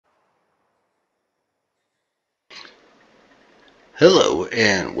Hello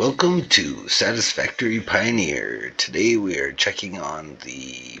and welcome to Satisfactory Pioneer. Today we are checking on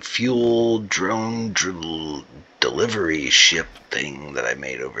the fuel drone delivery ship thing that I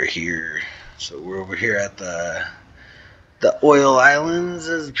made over here. So we're over here at the oil islands,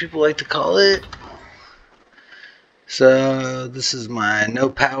 as people like to call it. So this is my no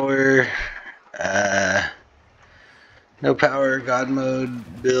power God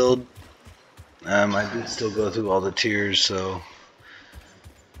mode build. I did still go through all the tiers, so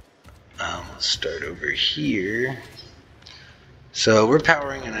let's start over here. So we're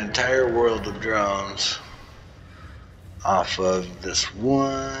powering an entire world of drones off of this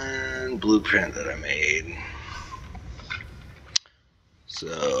one blueprint that I made.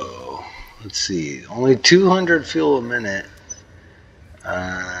 So let's see, only 200 fuel a minute.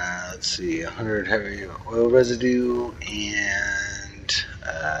 Let's see, 100 heavy oil residue, and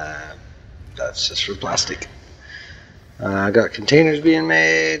that's just for plastic. I got containers being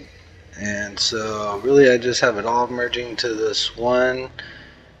made, and so really I just have it all merging to this one,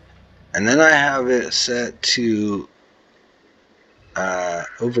 and then I have it set to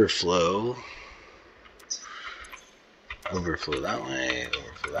overflow that way,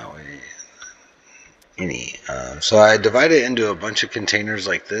 any. So I divide it into a bunch of containers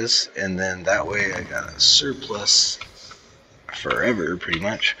like this, and then that way I got a surplus forever, pretty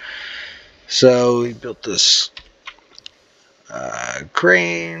much. So we built this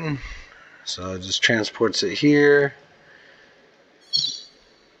crane, so it just transports it here,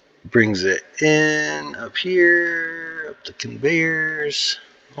 brings it in up here, up the conveyors,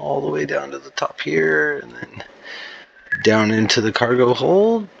 all the way down to the top here, and then down into the cargo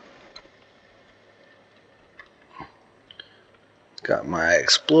hold. Got my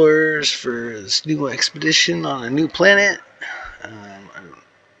explorers for this new expedition on a new planet.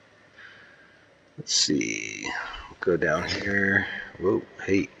 Let's see, go down here. Whoa,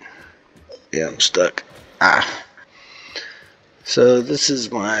 hey, yeah, I'm stuck. So this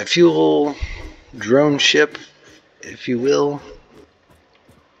is my fuel drone ship, if you will.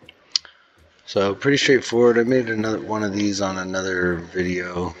 So pretty straightforward. I made another one of these on another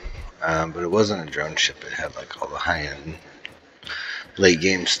video, but it wasn't a drone ship. It had like all the high-end late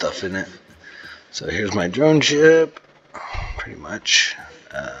game stuff in it. So here's my drone ship, pretty much.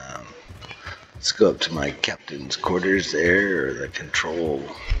 Let's go up to my captain's quarters there, or the control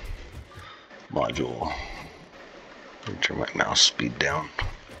module. Let me turn my mouse speed down.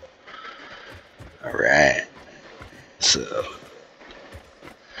 Alright, so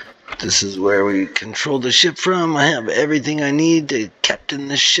this is where we control the ship from. I have everything I need to captain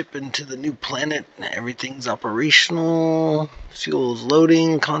this ship into the new planet. Everything's operational. Fuel's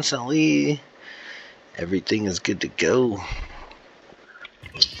loading constantly. Everything is good to go.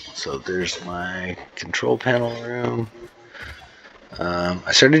 So there's my control panel room.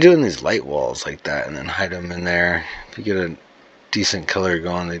 I started doing these light walls like that and then hide them in there. If you get a decent color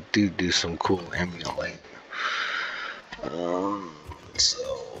going, they do some cool ambient light. So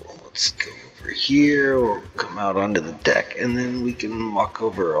let's go over here. We'll come out onto the deck, and then we can walk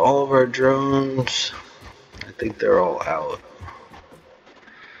over all of our drones. I think they're all out.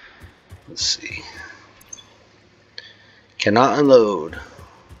 Let's see. Cannot unload.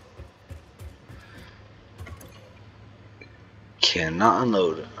 Cannot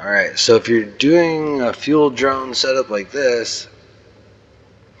unload. Alright, so if you're doing a fuel drone setup like this,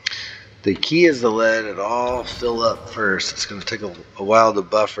 the key is to let it all fill up first. It's going to take a while to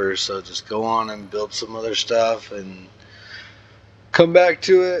buffer, so just go on and build some other stuff and come back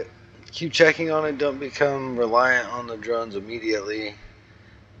to it. Keep checking on it. Don't become reliant on the drones immediately.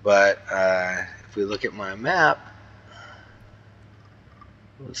 But if we look at my map,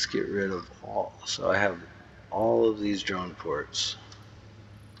 let's get rid of all. So I have all of these drone ports.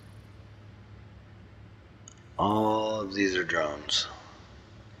 All of these are drones.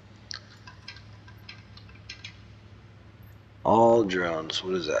 All drones.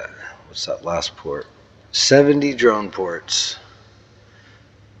 What is that? What's that last port? 70 drone ports.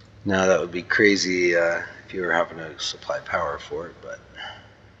 Now that would be crazy if you were having to supply power for it, but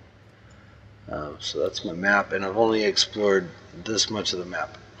so that's my map, and I've only explored this much of the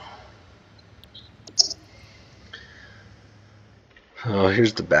map. Oh,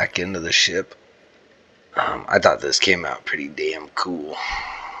 here's the back end of the ship. I thought this came out pretty damn cool.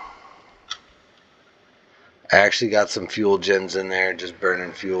 I actually got some fuel gens in there, just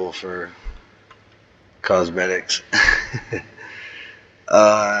burning fuel for cosmetics.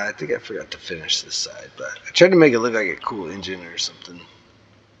 I think I forgot to finish this side, but I tried to make it look like a cool engine or something.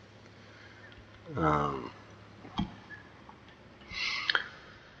 I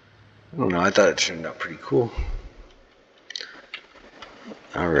don't know, I thought it turned out pretty cool.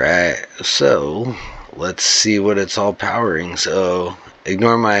 Alright, so let's see what it's all powering. So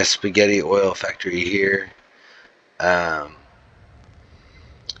ignore my spaghetti oil factory here.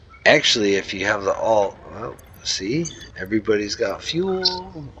 Actually, if you have the alt, well, see, everybody's got fuel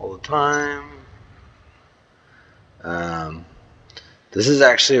all the time. This is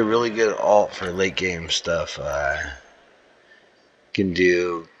actually a really good alt for late game stuff. Can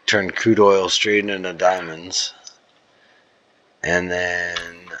do turn crude oil straight into diamonds, and then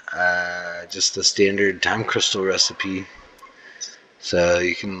just the standard time crystal recipe. So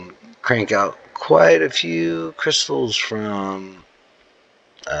you can crank out quite a few crystals from.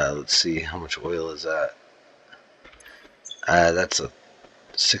 Let's see, how much oil is that? That's a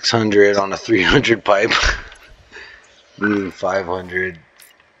 600 on a 300 pipe. Needing 500.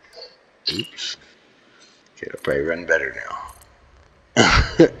 Oops. Okay, it'll probably run better now.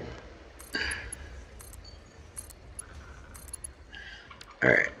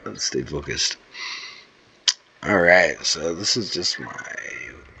 Alright, let's stay focused. Alright, so this is just my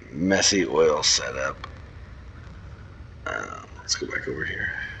messy oil setup. Let's go back over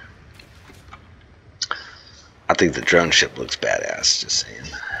here. I think the drone ship looks badass, just saying.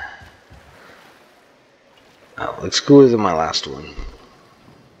 Oh, looks cooler than my last one.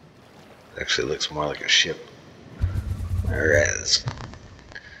 It actually looks more like a ship. Alright, let's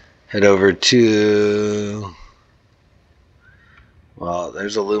head over to... Well,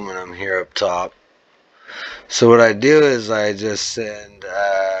 there's aluminum here up top. So what I do is I just send...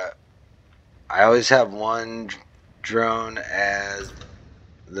 I always have one drone as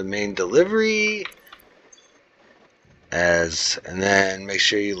the main delivery, and then make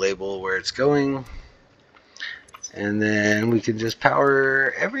sure you label where it's going, and then we can just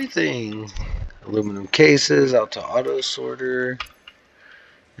power everything. Aluminum cases out to auto sorter,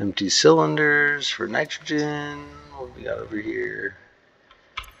 empty cylinders for nitrogen. What we got over here?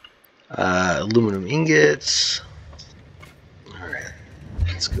 Aluminum ingots. Alright,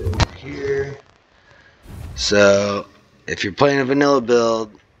 let's go over here. So if you're playing a vanilla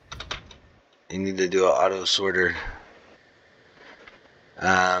build, you need to do an auto sorter.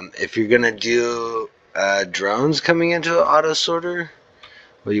 If you're gonna do drones coming into an auto sorter,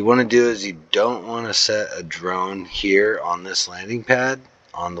 what you want to do is you don't want to set a drone here on this landing pad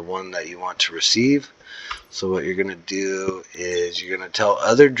on the one that you want to receive. So what you're gonna do is you're gonna tell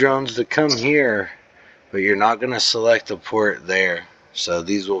other drones to come here, but you're not gonna select the port there. So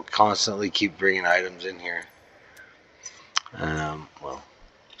these will constantly keep bringing items in here. Well,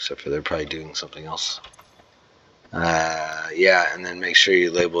 except for they're probably doing something else. Yeah, and then make sure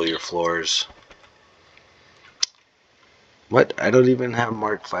you label your floors. What? I don't even have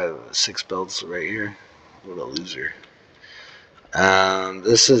Mark 6 belts right here. What a loser.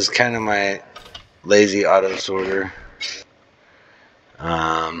 This is kind of my lazy auto sorter.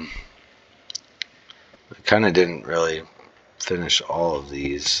 I kind of didn't really finish all of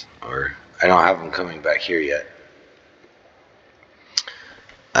these, or I don't have them coming back here yet.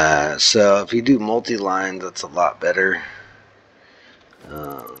 So if you do multi-line, that's a lot better.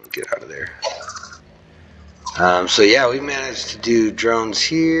 Get out of there. So yeah, we managed to do drones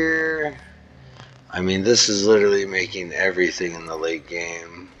here. I mean, this is literally making everything in the late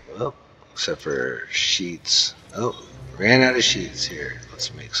game. Well, except for sheets. Oh, ran out of sheets here.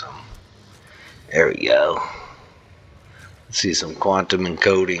 Let's make some. There we go. Let's see some quantum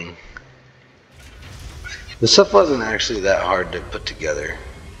encoding. This stuff wasn't actually that hard to put together.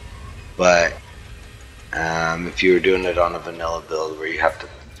 But if you were doing it on a vanilla build where you have to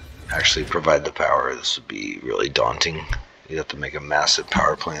actually provide the power, this would be really daunting. You'd have to make a massive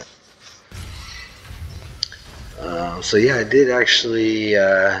power plant. So yeah, I did actually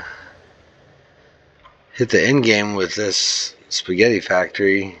hit the end game with this spaghetti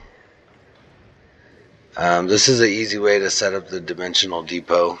factory. This is an easy way to set up the dimensional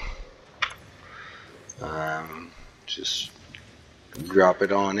depot. Just drop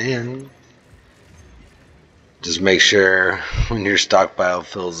it on in. Just make sure when your stockpile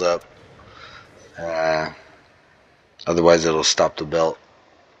fills up, otherwise it'll stop the belt.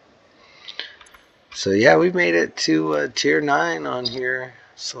 So yeah, we made it to tier 9 on here.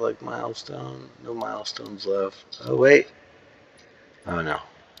 Select milestone. No milestones left. Oh wait. Oh no.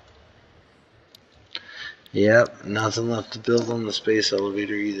 Yep, nothing left to build on the space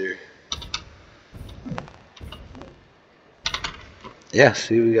elevator either. Yeah,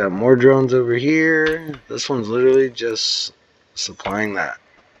 see, we got more drones over here. This one's literally just supplying that.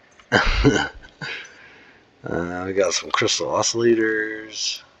 We got some crystal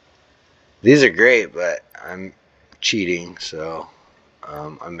oscillators. These are great, but I'm cheating, so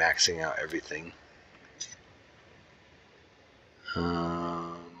I'm maxing out everything.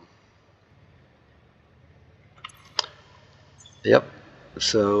 Yep.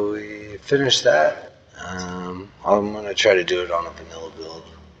 So we finished that. I'm going to try to do it on a vanilla build.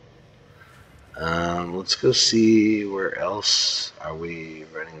 Let's go see where else are we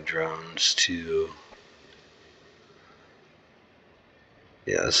running drones to.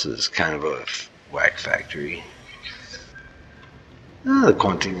 Yeah, this is kind of a whack factory. The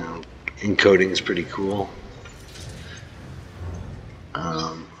quantum encoding is pretty cool.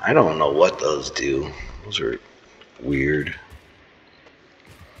 I don't know what those do. Those are weird.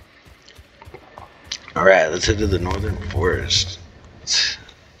 Alright, let's head to the northern forest.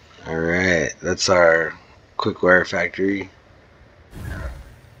 Alright, that's our quick wire factory.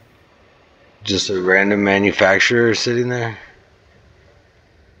 Just a random manufacturer sitting there.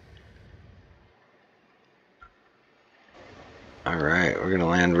 Alright, we're gonna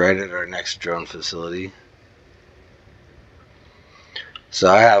land right at our next drone facility. So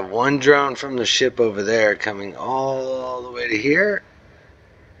I have one drone from the ship over there coming all the way to here.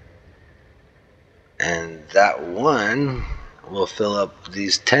 And that one will fill up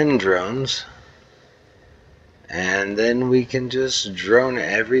these 10 drones. And then we can just drone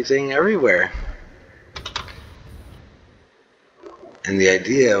everything everywhere. And the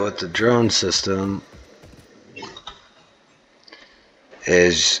idea with the drone system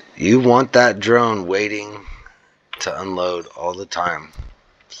is you want that drone waiting to unload all the time.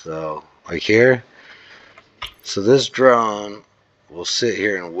 So like here, so this drone will sit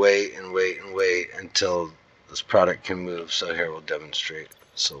here and wait and wait and wait until this product can move. So here we'll demonstrate.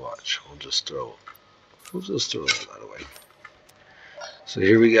 So watch, we'll just throw all that away. So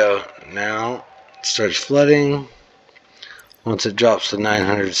here we go. Now it starts flooding. Once it drops to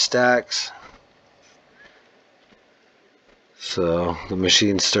 900 stacks, so the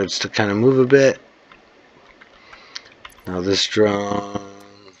machine starts to kind of move a bit. Now this drone,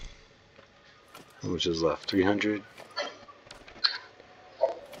 how much is left? 300.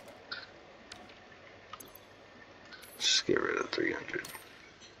 Just get rid of 300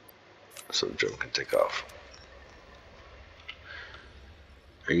 so the drone can take off.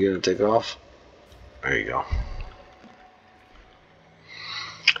 Are you gonna take off? There you go.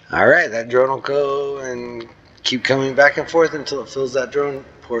 Alright, that drone will go and keep coming back and forth until it fills that drone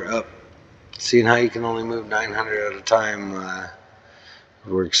port up. Seeing how you can only move 900 at a time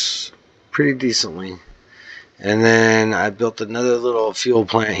works pretty decently. And then I built another little fuel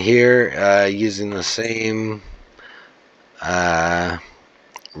plant here using the same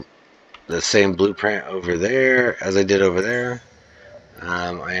blueprint over there as I did over there.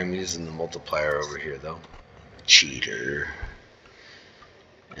 I am using the multiplier over here though. Cheater.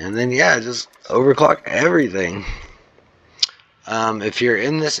 And then yeah, just overclock everything. If you're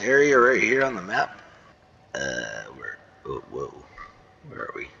in this area right here on the map, where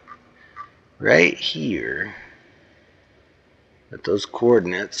are we? Right here at those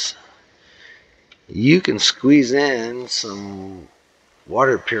coordinates, you can squeeze in some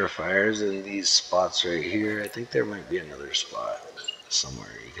water purifiers in these spots right here. I think there might be another spot somewhere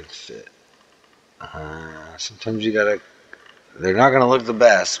you can fit. Sometimes you gotta, they're not gonna look the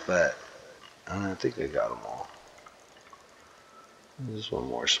best, but I think I got them all. There's one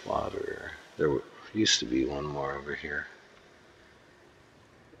more spot, or there used to be one more over here.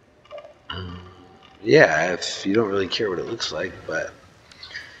 Yeah, if you don't really care what it looks like, but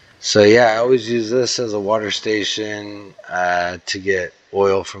so yeah, I always use this as a water station to get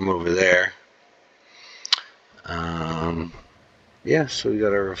oil from over there. Yeah, so we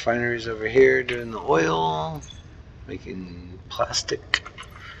got our refineries over here doing the oil, making plastic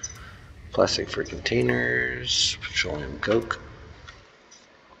for containers, petroleum coke.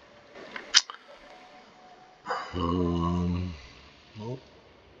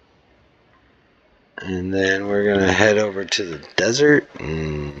 And then we're gonna head over to the desert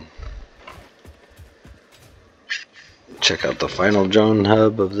and check out the final drone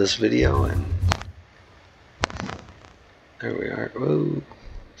hub of this video. And there we are. Whoa,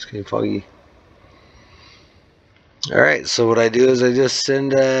 it's getting foggy. Alright, so what I do is I just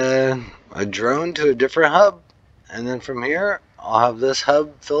send a drone to a different hub, and then from here I'll have this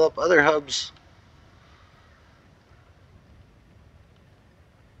hub fill up other hubs.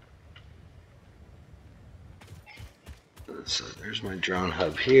 So there's my drone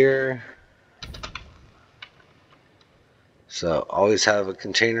hub here. So always have a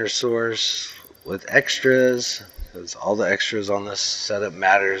container source with extras, because all the extras on this setup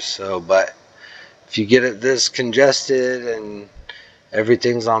matters. So, but if you get it this congested and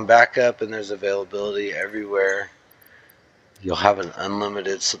everything's on backup and there's availability everywhere, you'll have an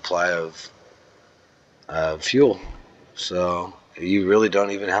unlimited supply of fuel. So You really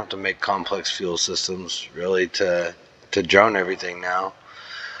don't even have to make complex fuel systems really to drone everything now.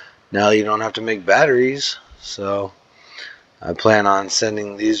 Now you don't have to make batteries. So I plan on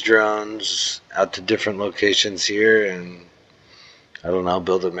sending these drones out to different locations here, and I don't know,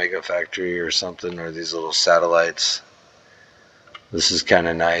 build a mega factory or something, or these little satellites. This is kind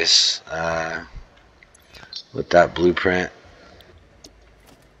of nice with that blueprint.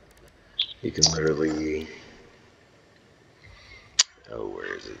 You can literally, oh,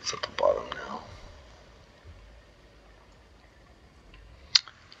 where is it? It's at the bottom now.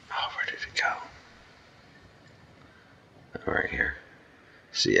 Oh, where did it go? Oh, right here.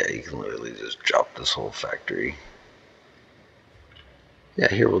 So yeah, you can literally just drop this whole factory. Yeah,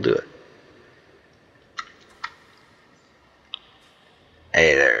 here, we'll do it.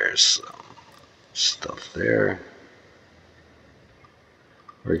 Hey, there's some stuff there.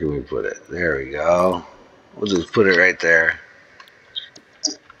 Where can we put it? There we go. We'll just put it right there.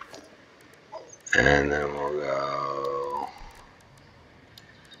 And then we'll go.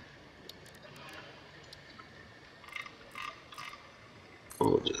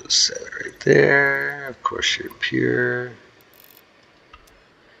 We'll just set it right there. Of course, you're pure.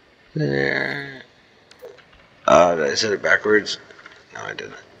 There. Oh, did I set it backwards? No, I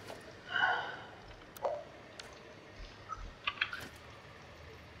didn't.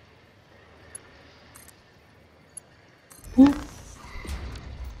 Whoop.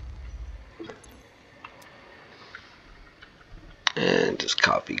 And just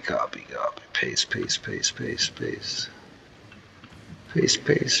copy, copy, copy, paste, paste, paste, paste, paste. Paste,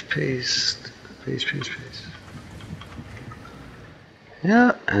 paste, paste. Paste, paste, paste.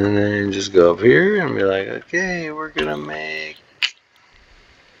 Yeah, and then just go up here and be like, okay, we're gonna make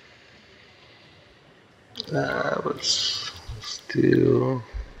let's do,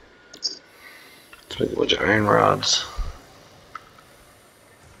 let's make a bunch of iron rods.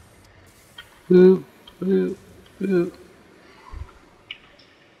 Boop, boop, boop.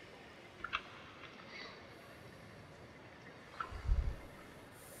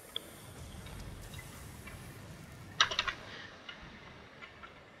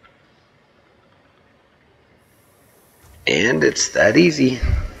 And it's that easy.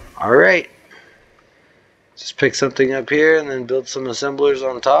 Alright. Just pick something up here and then build some assemblers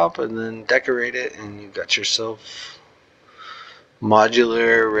on top and then decorate it, and you've got yourself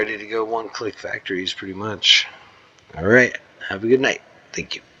modular, ready to go one-click factories pretty much. Alright. Have a good night.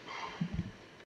 Thank you.